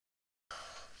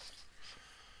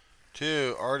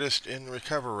To Artist in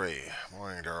Recovery.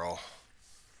 Morning, Daryl.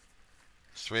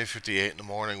 It's 3:58 in the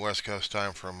morning, West Coast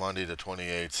time for Monday, the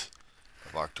 28th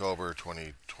of October,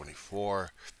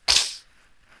 2024.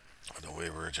 The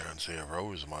Weaver Agency of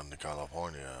Rosemont,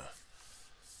 California.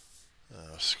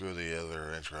 Screw the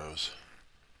other intros.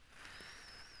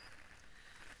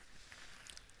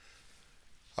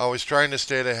 I was trying to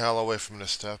stay the hell away from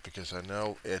this stuff because I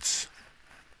know it's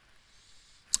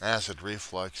acid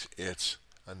reflux. It's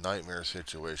a nightmare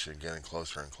situation getting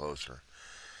closer and closer.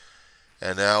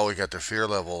 And now we got the fear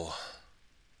level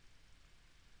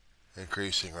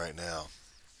increasing right now.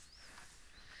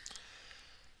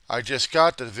 I just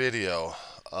got the video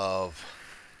of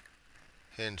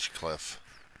Hinchcliffe.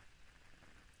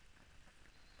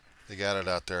 They got it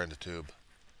out there in the tube.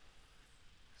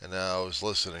 And now I was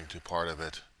listening to part of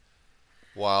it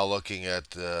while looking at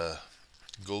the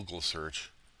Google search.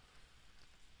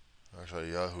 Actually,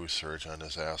 a Yahoo search on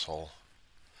this asshole.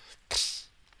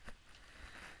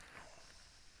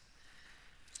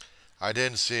 I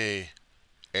didn't see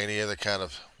any other kind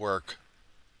of work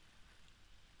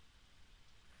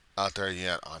out there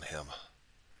yet on him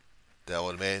that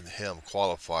would make him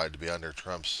qualified to be under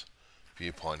Trump's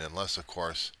viewpoint, unless, of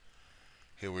course,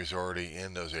 he was already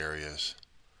in those areas,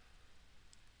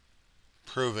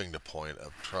 proving the point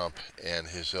of Trump and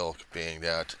his ilk being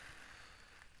that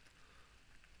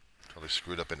totally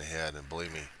screwed up in the head. And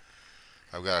believe me,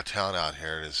 I've got a town out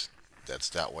here that's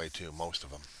that way too, most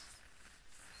of them.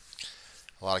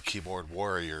 A lot of keyboard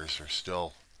warriors are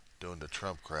still doing the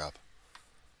Trump crap.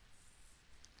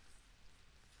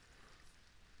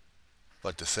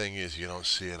 But the thing is, you don't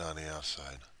see it on the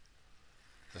outside.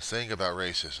 The thing about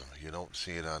racism, you don't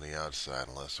see it on the outside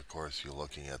unless, of course, you're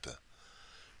looking at the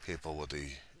people with the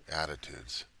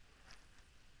attitudes.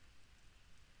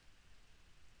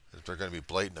 If they're going to be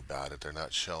blatant about it, they're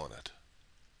not showing it.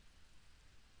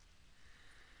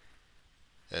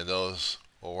 And those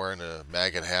who are wearing the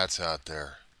maggot hats out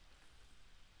there,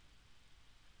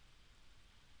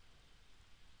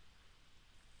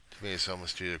 to me, it's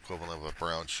almost the equivalent of a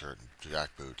brown shirt and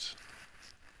jack boots.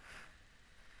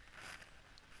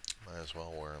 Might as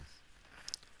well wear them.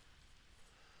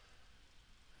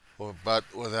 Well, but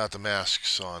without the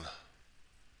masks on.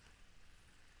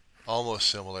 Almost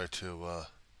similar to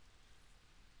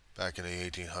back in the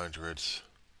 1800s,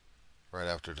 right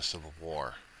after the Civil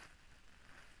War.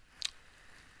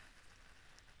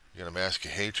 You're going to mask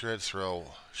your hatred, throw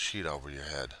a sheet over your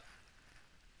head.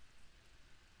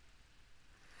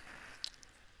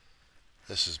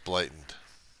 This is blatant.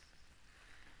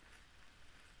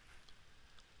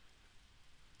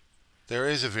 There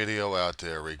is a video out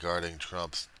there regarding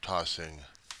Trump tossing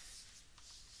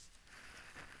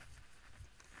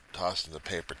the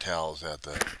paper towels at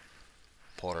the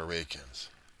Puerto Ricans.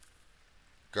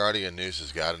 Guardian News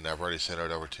has got it, and I've already sent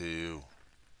it over to you.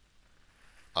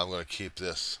 I'm going to keep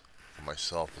this for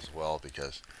myself as well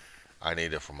because I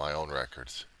need it for my own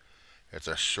records. It's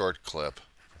a short clip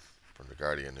from the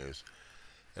Guardian News,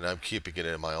 and I'm keeping it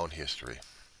in my own history.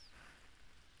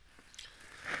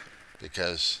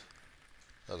 Because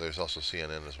there's also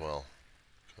CNN as well.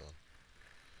 So,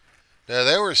 now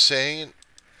they were saying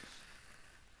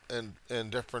in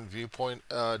different viewpoint,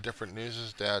 different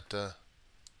newses that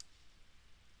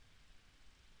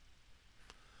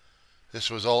this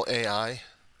was all AI.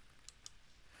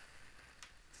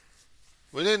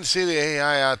 We didn't see the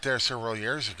AI out there several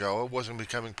years ago. It wasn't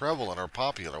becoming prevalent or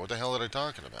popular. What the hell are they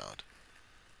talking about?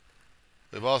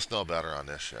 We both know better on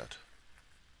this shit.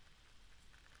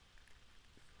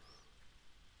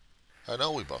 I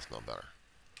know we both know better.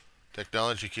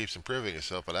 Technology keeps improving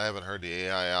itself, but I haven't heard the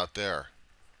AI out there.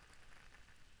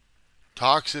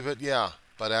 Talks of it, yeah,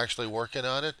 but actually working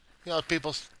on it? You know,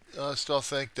 people still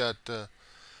think that the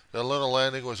lunar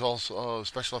landing was also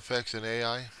special effects and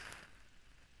AI.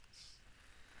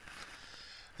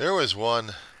 There was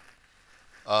one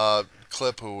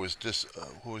clip who was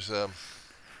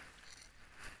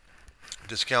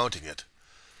discounting it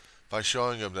by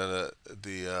showing him that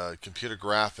the computer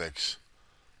graphics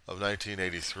of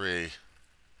 1983,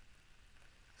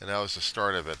 and that was the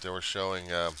start of it. They were showing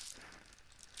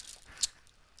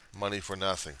Money for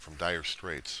Nothing from Dire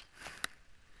Straits.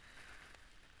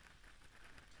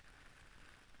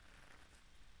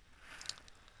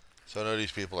 So I know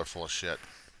these people are full of shit.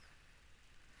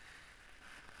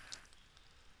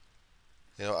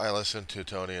 You know, I listened to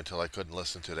Tony until I couldn't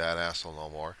listen to that asshole no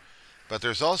more. But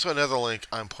there's also another link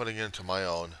I'm putting into my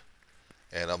own,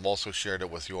 and I'm also sharing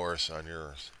it with yours on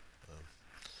yours.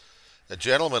 A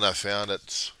gentleman I found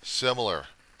that's similar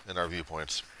in our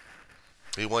viewpoints.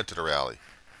 He went to the rally.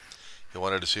 He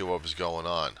wanted to see what was going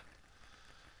on.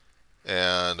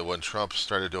 And when Trump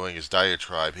started doing his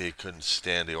diatribe, he couldn't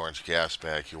stand the orange gas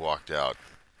bag. He walked out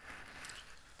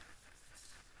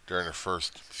during the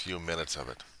first few minutes of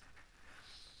it.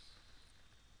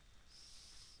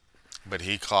 But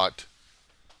he caught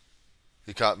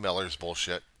Miller's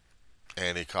bullshit,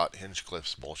 and he caught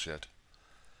Hinchcliffe's bullshit,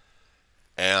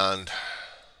 and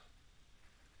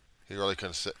he really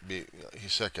couldn't be.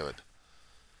 He's sick of it.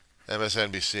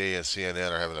 MSNBC and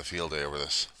CNN are having a field day over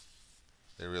this.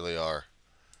 They really are.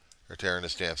 They're tearing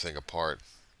this damn thing apart.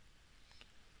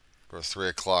 From 3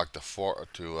 o'clock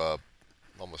to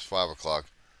almost 5 o'clock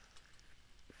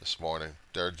this morning,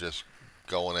 they're just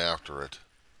going after it,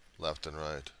 left and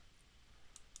right.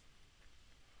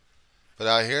 But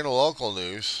out here in the local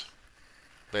news,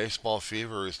 baseball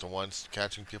fever is the one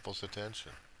catching people's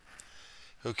attention.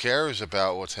 Who cares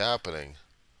about what's happening?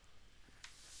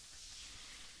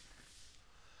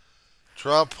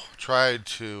 Trump tried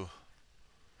to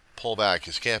pull back.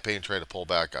 His campaign tried to pull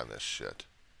back on this shit.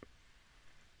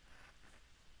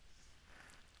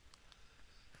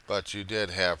 But you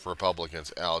did have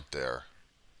Republicans out there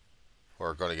who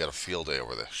are going to get a field day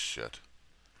over this shit.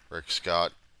 Rick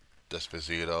Scott,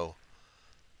 Desposito,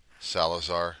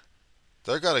 Salazar.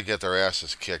 They're going to get their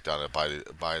asses kicked on it by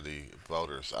the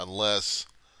voters, unless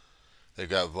they've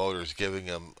got voters giving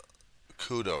them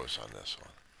kudos on this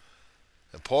one.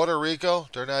 In Puerto Rico,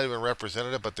 they're not even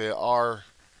represented, but they are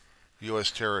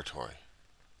U.S. territory.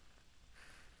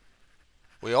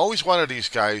 We always wanted these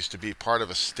guys to be part of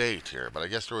a state here, but I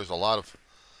guess there was a lot of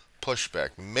pushback.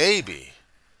 Maybe,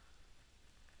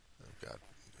 God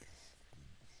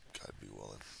be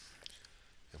willing,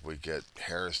 if we get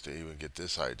Harris to even get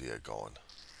this idea going.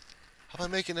 How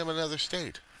about making them another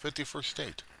state? 51st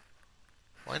state.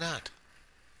 Why not?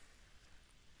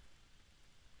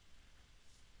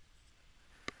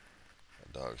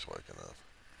 The dog's waking up.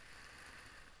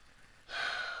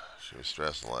 She was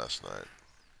stressing last night.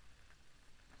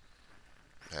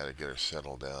 I had to get her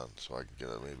settled down so I can get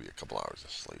her maybe a couple hours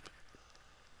of sleep.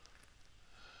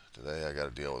 Today I got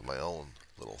to deal with my own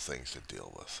little things to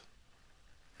deal with.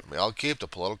 I mean, I'll keep the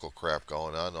political crap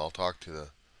going on. I'll talk to the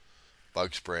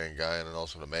bug spraying guy and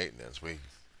also the maintenance. We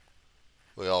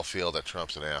all feel that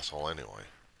Trump's an asshole anyway.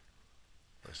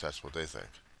 At least that's what they think.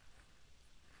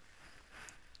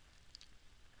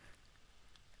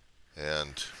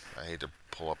 And I hate to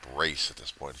pull up race at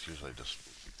this point. It's usually just...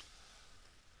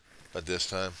 But this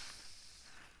time,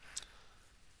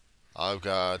 I've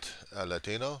got a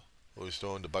Latino who's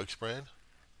doing the bug spraying.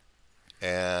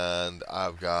 And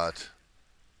I've got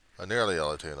a nearly a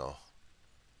Latino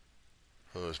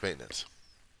who is maintenance.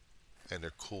 And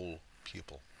they're cool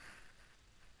people.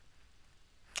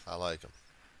 I like them.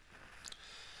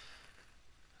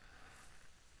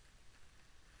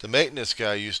 The maintenance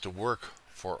guy used to work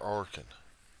for Orkin.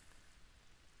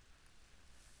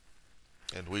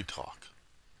 And we talk.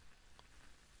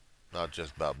 Not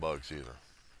just about bugs either.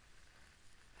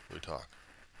 We talk.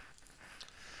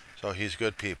 So he's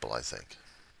good people, I think.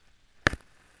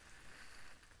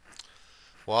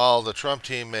 While the Trump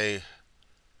team may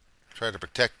try to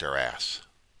protect their ass,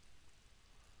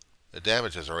 the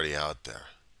damage is already out there.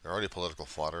 They're already political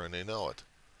fodder and they know it.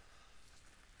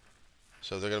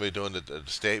 So they're going to be doing the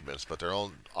statements, but their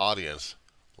own audience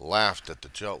laughed at the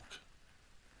joke.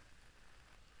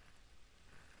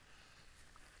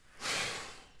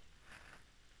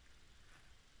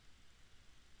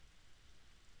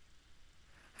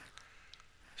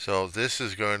 So this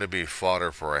is going to be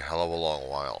fodder for a hell of a long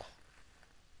while.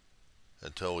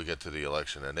 Until we get to the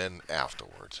election, and then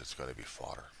afterwards it's going to be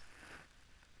fodder.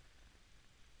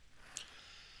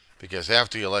 Because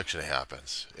after the election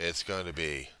happens, it's going to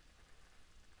be,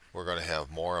 we're going to have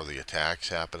more of the attacks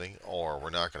happening, or we're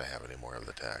not going to have any more of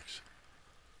the attacks.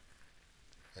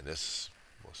 And this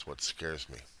was what scares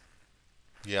me.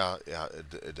 Yeah,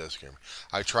 it does scare me.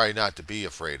 I try not to be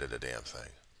afraid of the damn thing.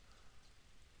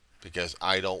 Because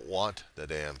I don't want the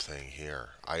damn thing here.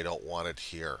 I don't want it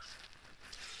here.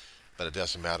 But it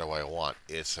doesn't matter what I want.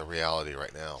 It's a reality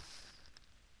right now.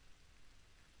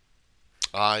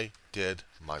 I did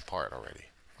my part already.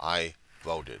 I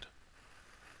voted.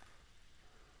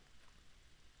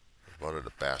 I voted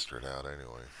the bastard out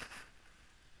anyway.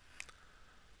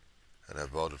 And I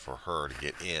voted for her to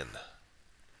get in.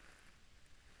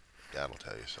 That'll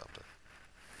tell you something.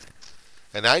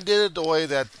 And I did it the way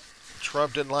that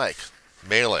Trump didn't like.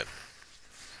 Mail-in.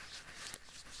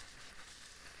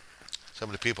 Some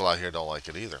of the people out here don't like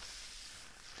it either.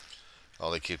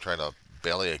 Oh, they keep trying to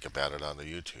bellyache about it on the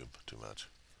YouTube too much.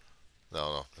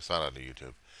 No, it's not on the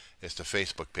YouTube. It's the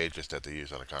Facebook pages that they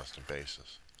use on a constant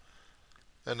basis.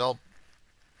 And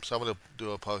somebody will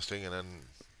do a posting and then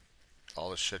all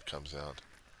this shit comes out.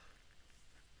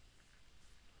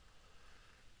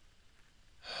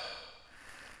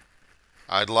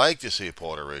 I'd like to see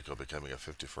Puerto Rico becoming a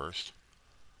 51st.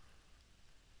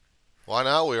 Why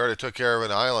not? We already took care of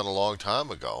an island a long time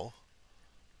ago.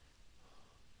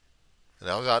 And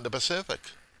that was out in the Pacific.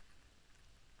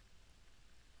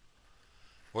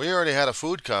 We already had a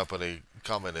food company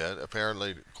coming in,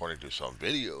 apparently, according to some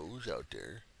videos out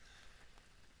there,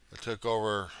 that took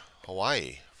over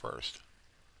Hawaii first.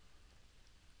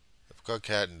 If Cook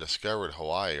hadn't discovered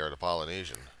Hawaii or the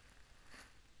Polynesian,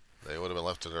 they would have been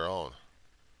left to their own.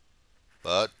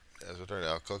 But, as it turned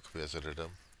out, Cook visited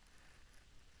them,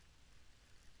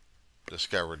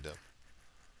 discovered them.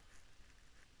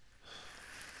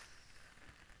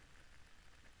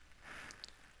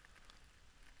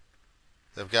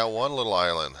 They've got one little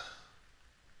island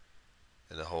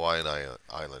in the Hawaiian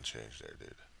island change there,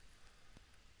 dude.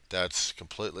 That's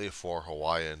completely for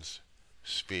Hawaiians.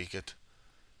 Speak it.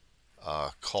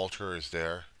 Culture is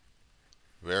there.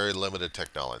 Very limited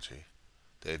technology.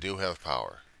 They do have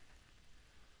power.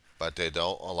 But they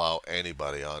don't allow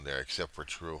anybody on there except for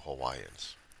true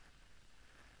Hawaiians.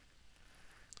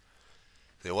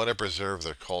 They want to preserve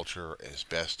their culture as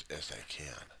best as they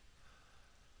can.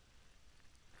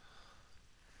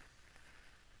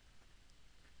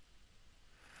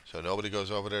 So nobody goes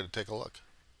over there to take a look.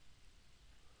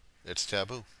 It's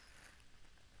taboo.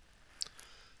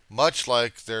 Much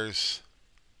like there's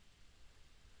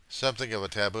something of a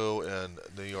taboo in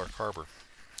New York Harbor.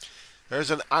 There's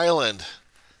an island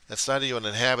that's not even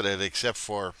inhabited except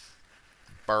for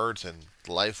birds and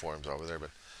life forms over there,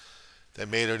 but they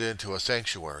made it into a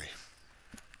sanctuary.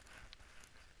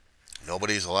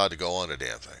 Nobody's allowed to go on the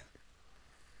damn thing.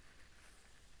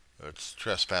 It's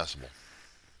trespassable.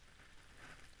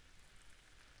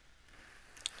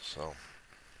 So,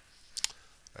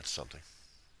 that's something.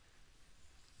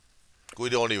 We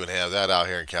don't even have that out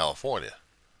here in California.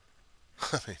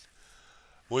 I mean,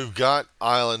 we've got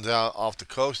islands out off the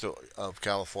coast of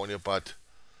California, but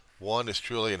one is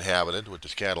truly inhabited, which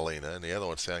is Catalina, and the other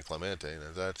one's San Clemente,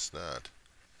 and that's not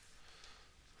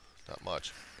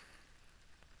much.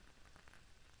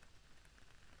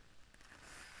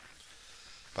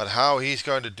 But how he's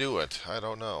going to do it, I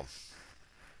don't know.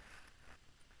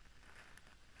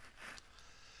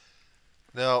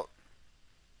 Now,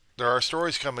 there are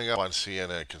stories coming up on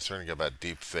CNN concerning about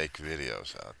deep fake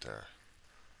videos out there.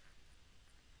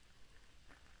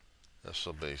 This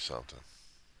will be something.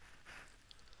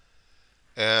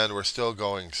 And we're still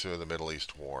going through the Middle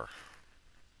East war.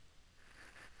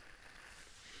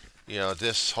 You know,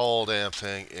 this whole damn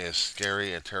thing is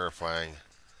scary and terrifying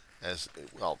as,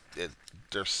 well,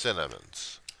 they're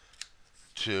synonyms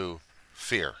to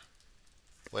fear.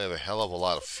 We have a hell of a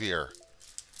lot of fear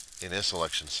in this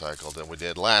election cycle than we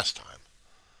did last time.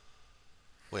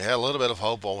 We had a little bit of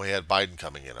hope when we had Biden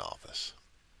coming in office.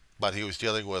 But he was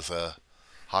dealing with a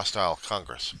hostile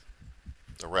Congress,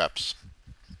 the reps,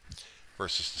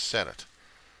 versus the Senate.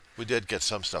 We did get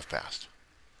some stuff passed.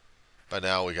 But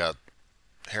now we got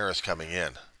Harris coming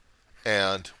in.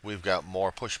 And we've got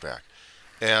more pushback.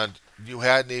 And you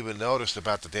hadn't even noticed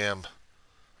about the damn,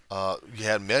 you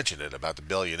hadn't mentioned it about the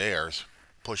billionaires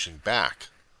pushing back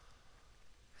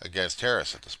against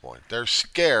Harris at this point. They're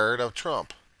scared of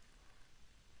Trump.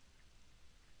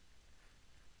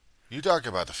 You talk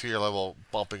about the fear level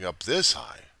bumping up this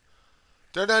high.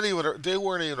 They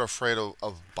weren't even afraid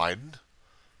of Biden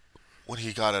when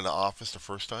he got into office the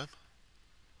first time.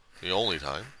 The only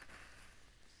time.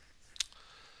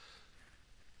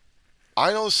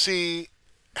 I don't see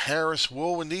Harris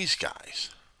wooing these guys.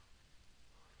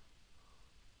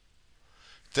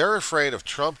 They're afraid if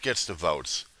Trump gets the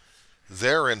votes,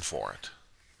 they're in for it.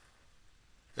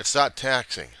 It's not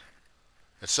taxing.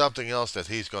 It's something else that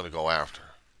he's going to go after.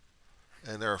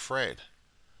 And they're afraid.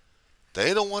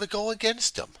 They don't want to go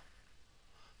against him.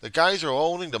 The guys are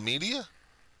owning the media.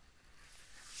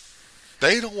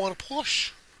 They don't want to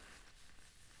push.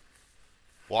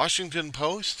 Washington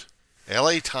Post,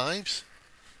 LA Times,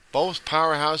 both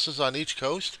powerhouses on each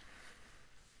coast.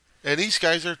 And these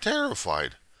guys are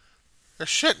terrified. They're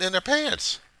shitting in their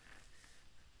pants.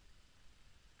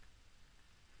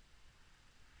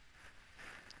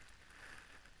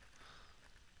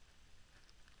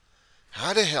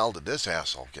 How the hell did this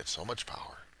asshole get so much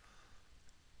power?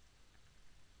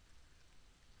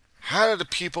 How did the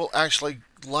people actually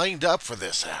lined up for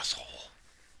this asshole?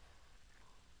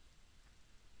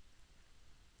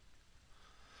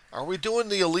 Are we doing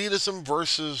the elitism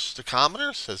versus the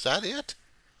commoners? Is that it?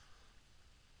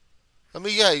 I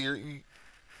mean, yeah,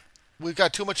 we've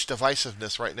got too much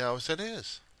divisiveness right now as it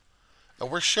is. And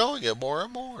we're showing it more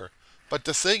and more. But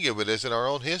the thing of it is, in our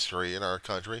own history, in our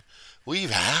country,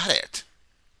 we've had it.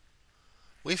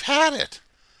 We've had it.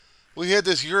 We had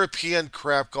this European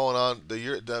crap going on.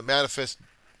 The manifest.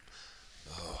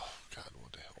 Oh God,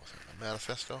 what the hell was that? The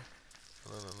manifesto?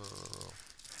 No.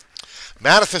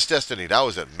 Manifest Destiny. That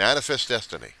was it. Manifest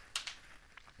Destiny.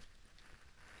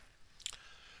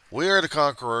 We are the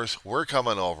conquerors. We're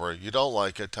coming over. You don't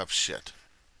like it? Tough shit.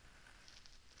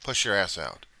 Push your ass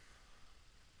out.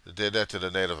 They did that to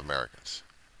the Native Americans.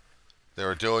 They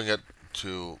were doing it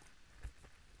to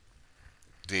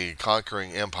the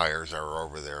conquering empires that were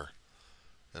over there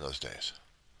in those days.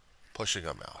 Pushing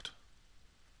them out.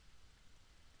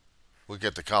 We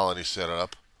get the colony set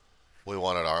up. We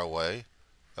want it our way.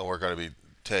 And we're going to be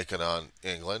taking on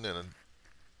England. And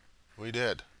we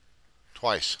did.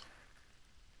 Twice.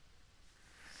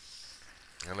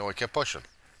 And then we kept pushing.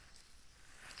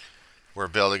 We're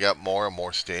building up more and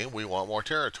more steam. We want more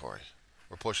territory.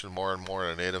 We're pushing more and more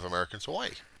of the Native Americans away.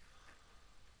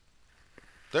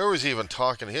 There was even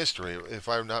talk in history, if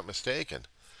I'm not mistaken,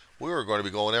 we were going to be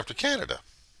going after Canada.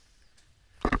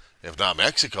 If not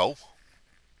Mexico.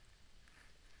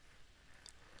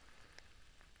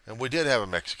 And we did have a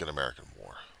Mexican-American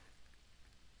war.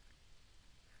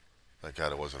 Thank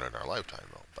God it wasn't in our lifetime,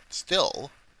 though. But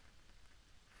still.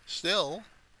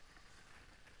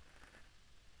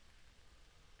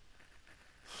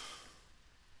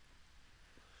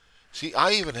 See,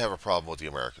 I even have a problem with the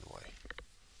American way.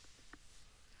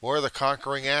 We're the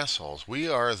conquering assholes. We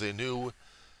are the new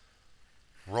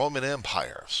Roman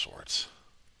Empire of sorts.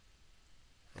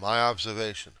 My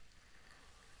observation.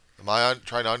 Am I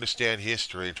trying to understand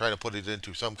history and trying to put it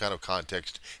into some kind of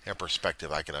context and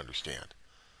perspective I can understand?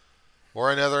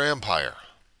 We're another empire.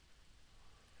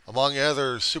 Among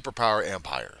other superpower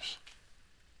empires.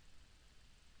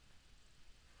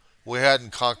 We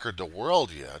hadn't conquered the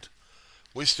world yet.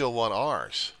 We still want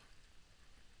ours.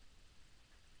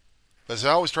 As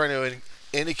I was trying to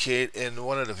indicate in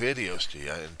one of the videos to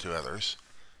you and to others,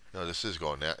 no, this is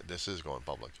going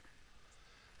public,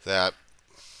 that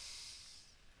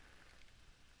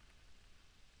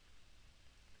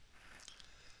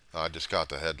I just got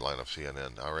the headline of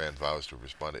CNN. Iran vows to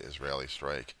respond to Israeli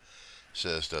strike.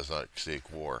 Says does not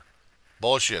seek war.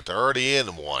 Bullshit. They're already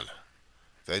in one.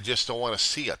 They just don't want to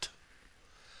see it.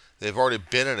 They've already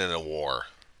been in a war.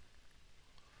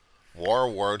 War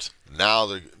words. Now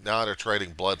they're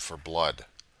trading blood for blood.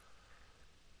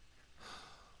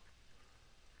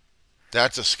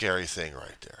 That's a scary thing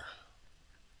right there.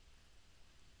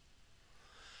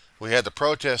 We had the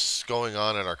protests going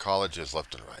on in our colleges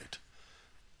left and right,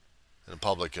 in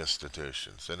public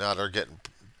institutions, and now they're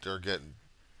getting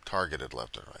targeted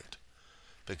left and right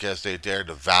because they dared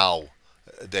to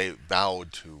they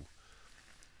vowed to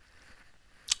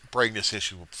bring this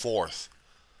issue forth,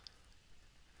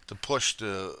 to push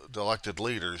the elected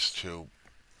leaders to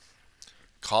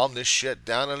calm this shit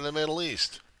down in the Middle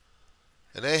East.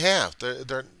 And they have.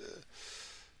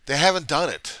 They haven't done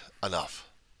it enough,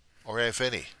 or if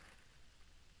any.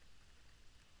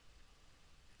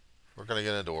 We're going to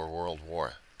get into a world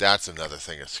war. That's another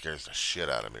thing that scares the shit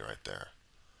out of me right there.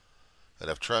 And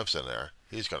if Trump's in there,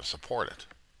 he's going to support it.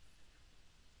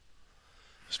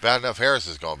 It's bad enough Harris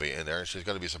is going to be in there, and she's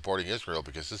going to be supporting Israel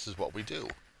because this is what we do.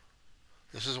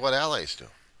 This is what allies do.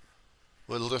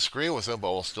 We'll disagree with them,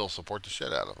 but we'll still support the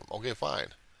shit out of them. Okay, fine.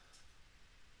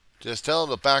 Just tell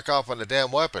them to back off on the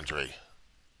damn weaponry.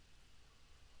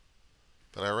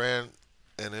 But Iran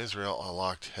and Israel are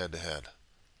locked head to head.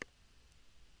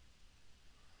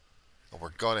 And we're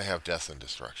going to have death and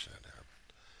destruction in there.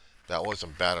 That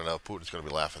wasn't bad enough. Putin's going to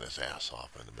be laughing his ass off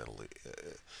in the Middle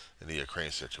East, in the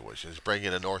Ukraine situation. He's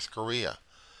bringing in North Korea.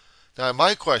 Now,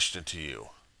 my question to you,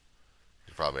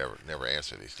 you probably never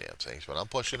answer these damn things, but I'm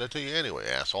pushing it to you anyway,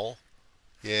 asshole.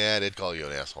 Yeah, I did call you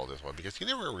an asshole this one because you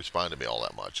never respond to me all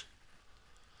that much.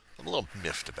 I'm a little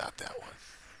miffed about that one.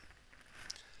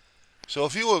 So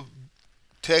if you would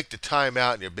take the time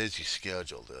out in your busy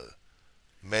schedule to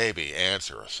maybe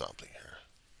answer or something here.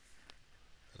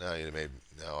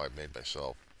 Now I've made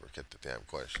myself forget the damn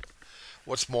question.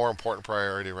 What's more important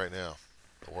priority right now?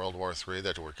 The World War III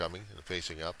that we're coming and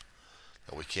facing up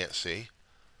that we can't see?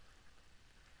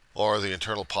 Or the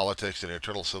internal politics and the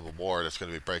internal civil war that's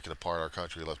going to be breaking apart our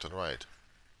country left and right?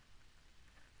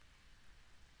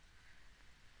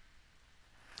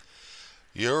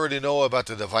 You already know about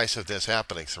the divisiveness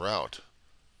happening throughout.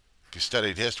 If you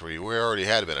studied history, we already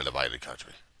had been a divided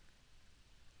country.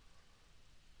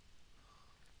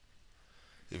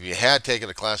 If you had taken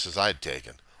the classes I'd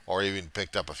taken, or even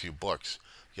picked up a few books,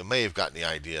 you may have gotten the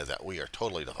idea that we are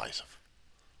totally divisive.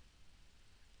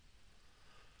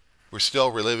 We're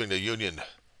still reliving the Union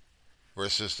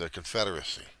versus the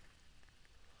Confederacy.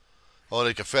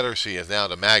 Only the Confederacy is now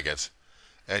the maggots,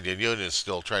 and the Union is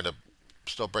still trying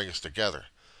to bring us together.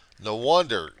 No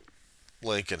wonder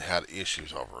Lincoln had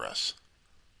issues over us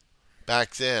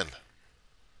back then.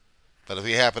 But if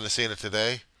he happened to see it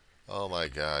today, oh my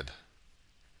God.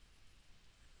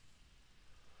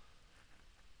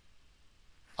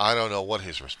 I don't know what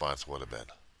his response would have been.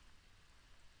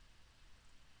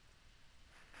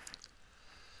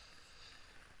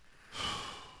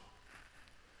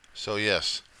 So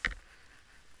yes.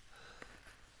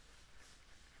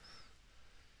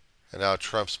 And now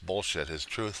Trump's bullshit, his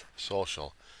Truth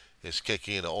Social, is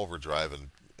kicking into overdrive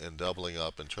and doubling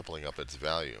up and tripling up its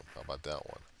value. How about that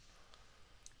one?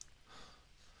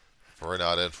 If we're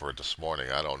not in for it this morning,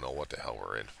 I don't know what the hell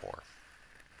we're in for.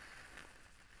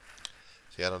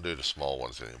 See, I don't do the small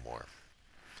ones anymore.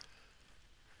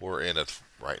 We're in it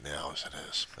right now as it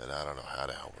is. And I don't know how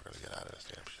the hell we're going to get out of this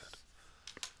damn shit.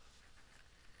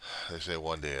 They say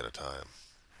one day at a time.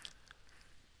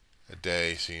 A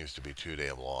day seems to be too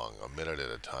damn long. A minute at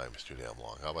a time is too damn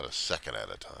long. How about a second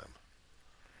at a time?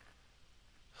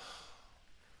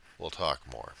 We'll talk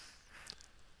more.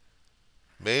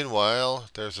 Meanwhile,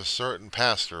 there's a certain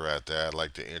pastor out there I'd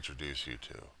like to introduce you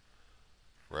to.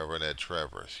 Reverend Ed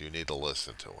Travers. You need to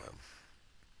listen to him.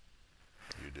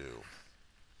 You do.